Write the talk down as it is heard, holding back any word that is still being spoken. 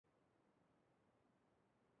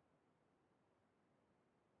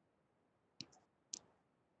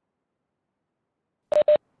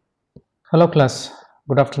Hello class,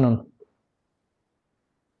 good afternoon.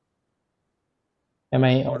 Am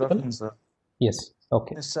I Good audible? afternoon, sir. Yes,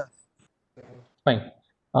 okay, Yes, sir. fine.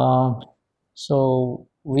 Uh, so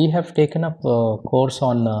we have taken up a course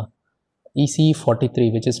on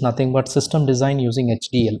EC43, which is nothing but system design using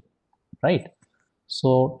HDL, right?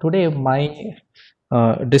 So today my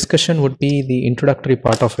discussion would be the introductory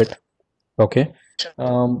part of it, okay?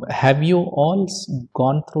 Have you all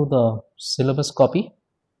gone through the syllabus copy?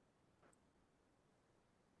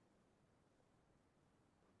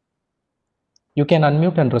 You can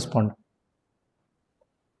unmute and respond.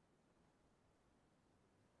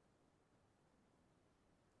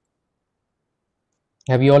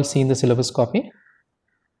 Have you all seen the syllabus copy?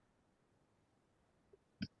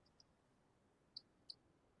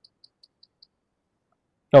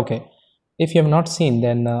 Okay. If you have not seen,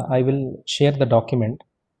 then I will share the document.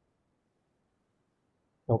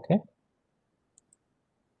 Okay.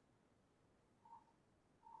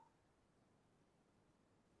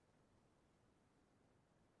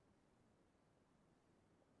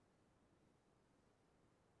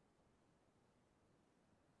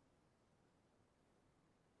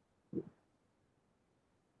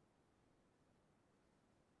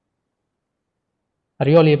 Are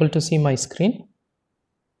you all able to see my screen?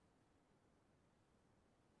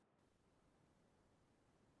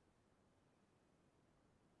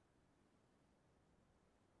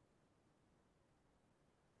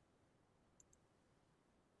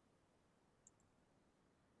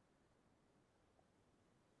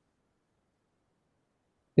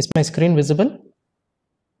 Is my screen visible?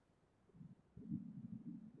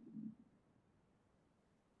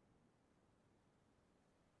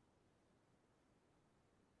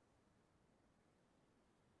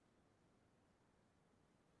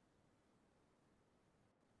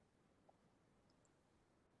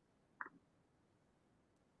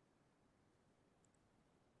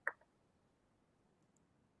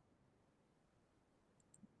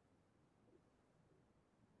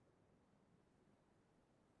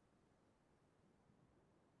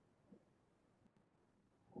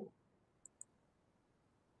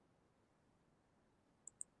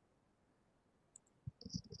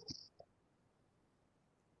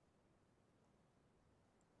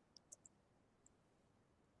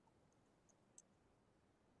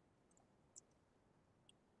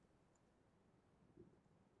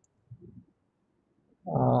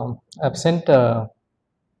 I've sent a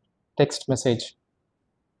text message.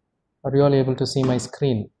 Are you all able to see my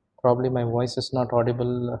screen? Probably my voice is not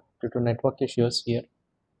audible due to network issues here.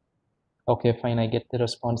 Okay, fine. I get the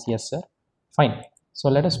response. Yes, sir. Fine. So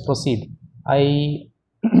let us proceed. I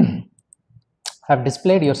have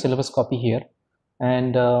displayed your syllabus copy here,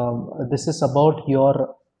 and this is about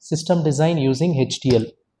your system design using HDL.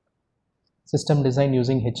 System design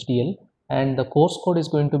using HDL, and the course code is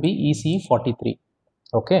going to be EC43.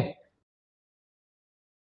 Okay.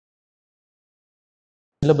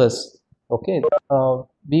 Syllabus. Okay.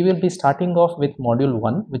 We will be starting off with module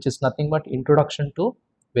 1, which is nothing but introduction to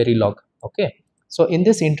Verilog. Okay. So in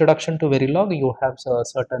this introduction to Verilog, you have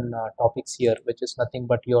certain topics here, which is nothing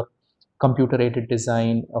but your computer aided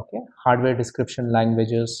design, okay, hardware description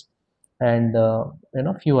languages, and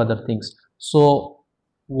few other things. So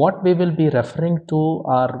what we will be referring to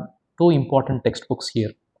are two important textbooks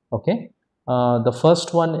here. Okay. The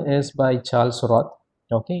first one is by Charles Roth,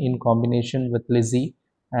 okay, in combination with Lizzie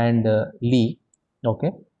and Lee.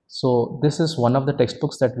 Okay. So this is one of the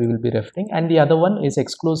textbooks that we will be referring, and the other one is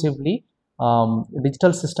exclusively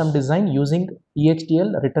digital system design using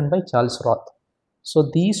EHDL, written by Charles Roth. So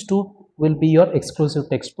these two will be your exclusive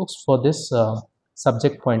textbooks for this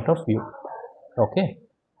subject point of view. Okay.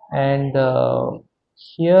 And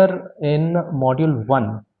here in module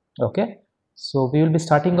 1, okay, so we will be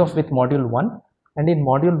starting off with module 1, and in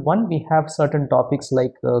module 1 we have certain topics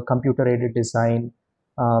like computer aided design,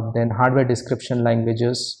 then hardware description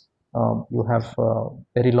languages, you have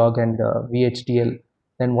Verilog and VHDL,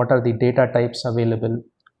 then what are the data types available,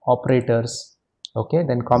 operators, okay,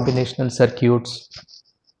 then combinational circuits.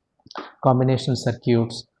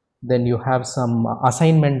 Then you have some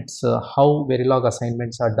assignments, how Verilog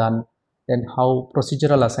assignments are done, then how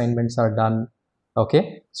procedural assignments are done.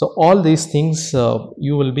 Okay, so all these things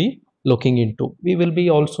you will be looking into. We will be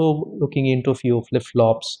also looking into few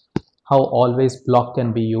flip-flops, how always block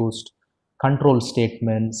can be used, control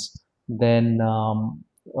statements, then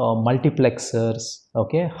multiplexers.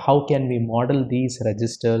 Okay, how can we model these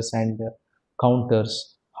registers and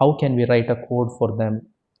counters, how can we write a code for them.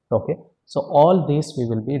 Okay, so all these we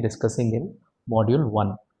will be discussing in module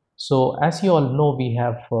 1. So as you all know, we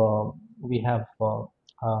have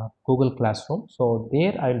Google Classroom. So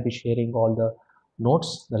there I will be sharing all the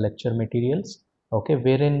notes, the lecture materials, okay,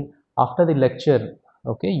 wherein after the lecture,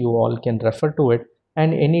 okay, you all can refer to it,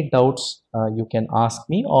 and any doubts you can ask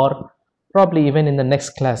me, or probably even in the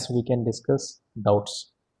next class we can discuss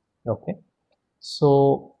doubts. Okay,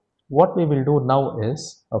 so what we will do now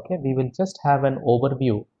is, okay, we will just have an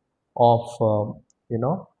overview of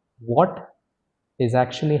what is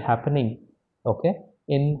actually happening, okay,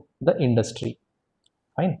 in the industry.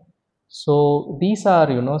 Fine. So these are,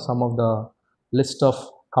 some of the list of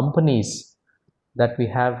companies that we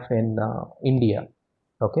have in India,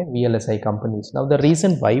 okay, VLSI companies. Now the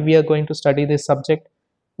reason why we are going to study this subject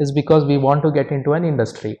is because we want to get into an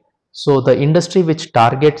industry. So the industry which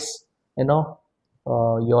targets, your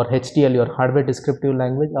HDL, your hardware descriptive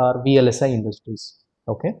language, are VLSI industries.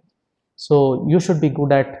 Okay, so you should be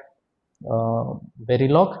good at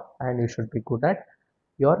Verilog, and you should be good at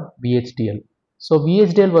your VHDL. So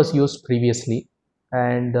VHDL was used previously,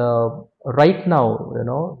 and right now,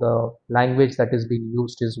 the language that is being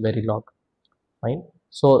used is Verilog. Fine.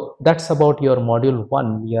 So that's about your module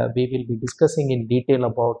one. Yeah, we will be discussing in detail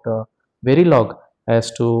about Verilog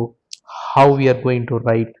as to how we are going to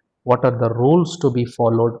write, what are the rules to be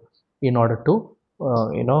followed in order to,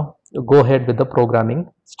 go ahead with the programming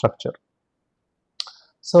structure.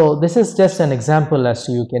 So this is just an example, as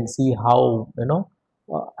you can see how,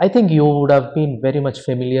 I think you would have been very much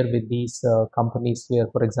familiar with these companies here.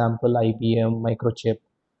 For example, IBM, Microchip.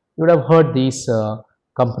 You would have heard these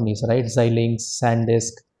companies, right? Xilinx,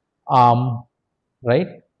 SanDisk, ARM, right?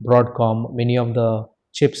 Broadcom. Many of the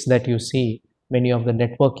chips that you see, many of the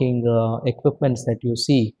networking equipments that you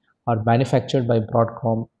see are manufactured by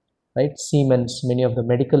Broadcom, right? Siemens. Many of the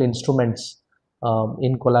medical instruments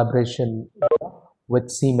in collaboration with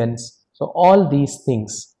Siemens. So all these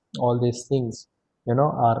things,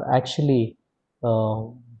 are actually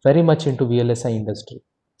very much into VLSI industry.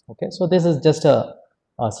 Okay, so this is just a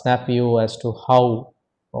snap view as to how,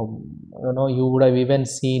 you would have even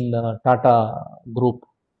seen Tata Group,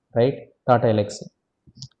 right? Tata Elxsi.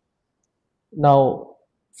 Now,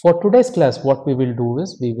 for today's class, what we will do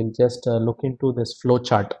is we will just look into this flow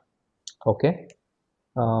chart. Okay,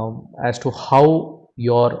 as to how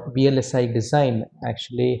your VLSI design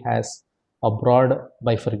actually has a broad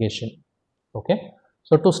bifurcation. Okay,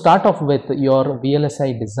 so to start off with, your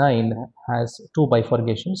VLSI design has two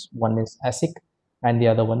bifurcations. One is ASIC and the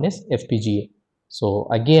other one is FPGA. So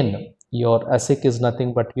again, your ASIC is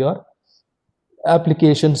nothing but your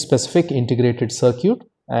application specific integrated circuit,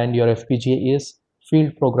 and your FPGA is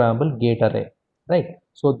field programmable gate array, right?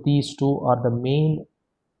 So these two are the main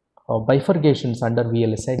bifurcations under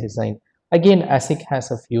VLSI design. Again, ASIC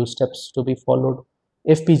has a few steps to be followed.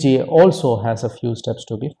 FPGA also has a few steps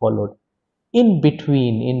to be followed. In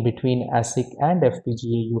between ASIC and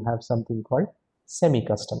FPGA, you have something called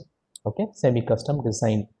semi-custom. Okay, semi-custom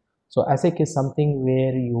design. So ASIC is something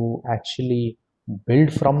where you actually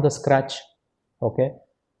build from the scratch. Okay,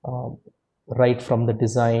 right from the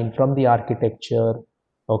design, from the architecture.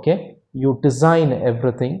 Okay, you design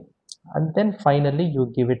everything, and then finally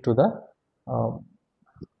you give it to the um,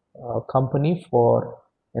 company for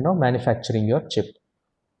manufacturing your chip.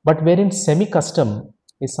 But wherein semi-custom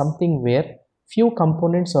is something where few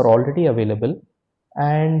components are already available,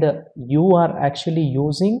 and you are actually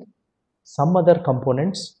using some other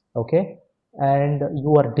components, okay, and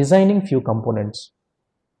you are designing few components.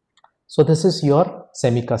 So this is your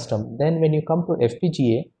semi-custom. Then when you come to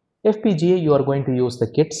FPGA, you are going to use the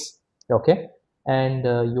kits, okay, and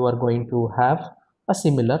you are going to have a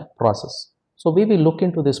similar process. So we will look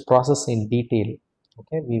into this process in detail.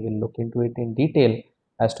 Okay, we will look into it in detail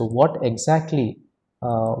as to what exactly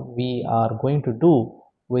we are going to do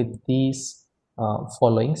with these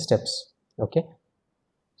following steps. Okay,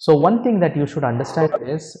 so one thing that you should understand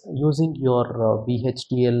is, using your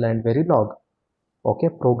VHDL and Verilog, okay,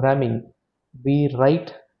 programming, we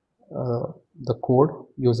write uh, the code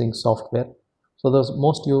using software. So the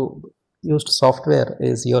most used software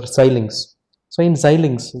is your Xilinx. So in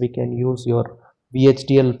Xilinx we can use your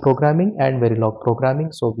VHDL programming and Verilog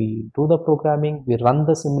programming. So we do the programming, we run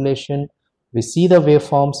the simulation, we see the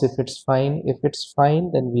waveforms. If it's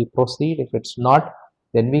fine, then we proceed. If it's not,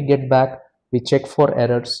 then we get back, we check for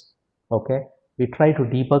errors. Okay, we try to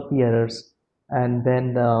debug the errors, and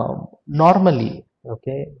then normally,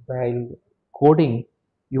 okay, while coding,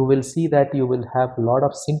 you will see that you will have a lot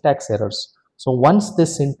of syntax errors. So once the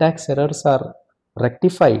syntax errors are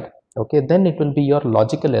rectified, okay, then it will be your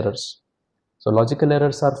logical errors. So logical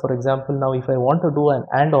errors are, for example, now if I want to do an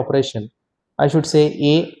AND operation, I should say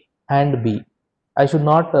A and B. I should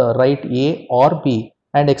not write A or B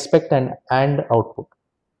and expect an AND output.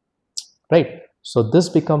 right? So this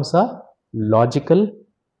becomes a logical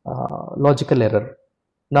error.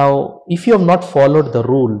 Now, if you have not followed the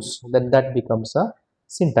rules, then that becomes a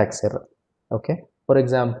syntax error. Okay. For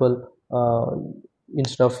example,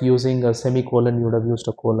 instead of using a semicolon, you would have used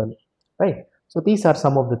a colon, right? So these are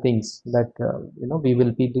some of the things that we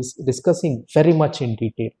will be discussing very much in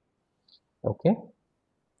detail. Okay.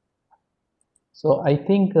 So I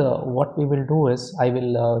think what we will do is I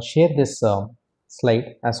will share this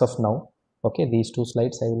slide as of now. Okay, these two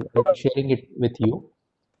slides I will be sharing it with you,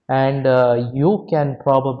 and you can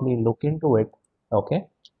probably look into it. Okay,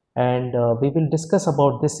 and we will discuss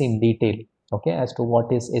about this in detail. Okay, as to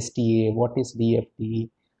what is STA, what is DFT,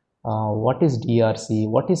 what is DRC,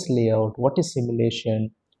 what is layout, what is simulation.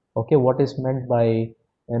 Okay, what is meant by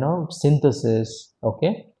synthesis.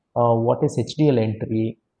 Okay, what is HDL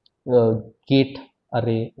entry, gate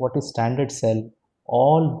array, what is standard cell.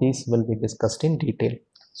 All these will be discussed in detail.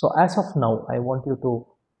 So as of now, I want you to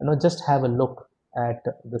just have a look at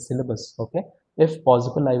the syllabus. Okay, if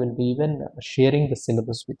possible, I will be even sharing the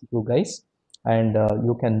syllabus with you guys, and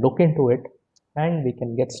you can look into it, and we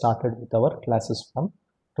can get started with our classes from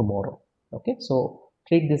tomorrow. Okay, so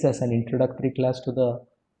treat this as an introductory class to the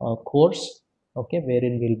course. Okay,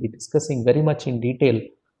 wherein we'll be discussing very much in detail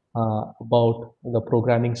about the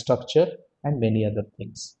programming structure and many other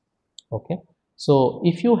things. Okay, so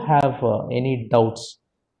if you have any doubts,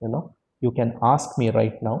 you can ask me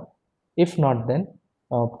right now. If not, then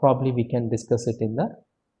probably we can discuss it in the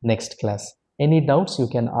next class. Any doubts, you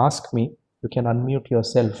can ask me. You can unmute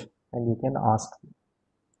yourself and you can ask me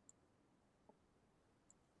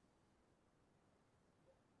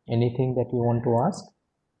anything that you want to ask.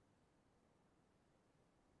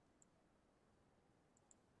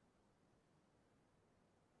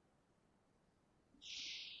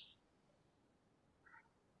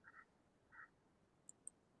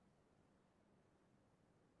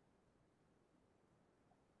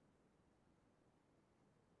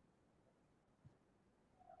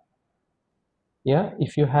 Yeah,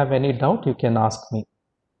 if you have any doubt, you can ask me.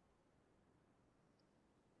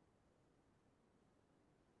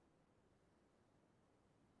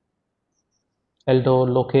 Eldo,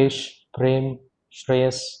 Lokesh, Prem,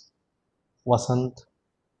 Shreyas, Vasant,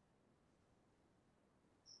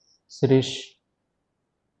 Sirish,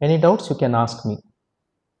 any doubts, you can ask me.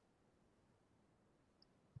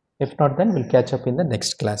 If not, then we'll catch up in the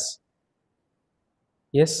next class.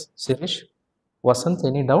 Yes, Sirish, Vasant,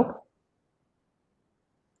 any doubt?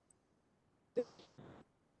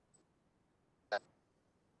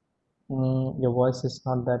 Your voice is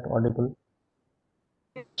not that audible.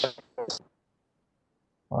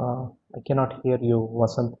 I cannot hear you,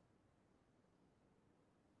 Vasant.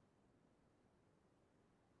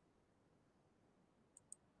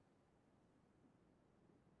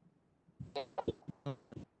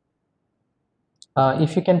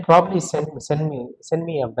 If you can probably send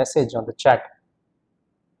me a message on the chat.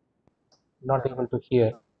 Not able to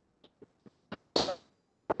hear.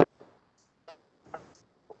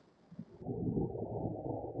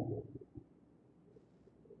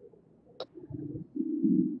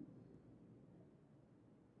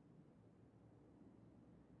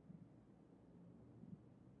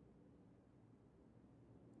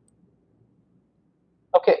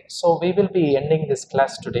 Okay, so we will be ending this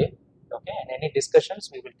class today. Okay, and any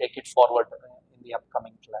discussions we will take it forward in the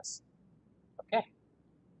upcoming class. Okay,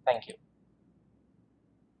 thank you.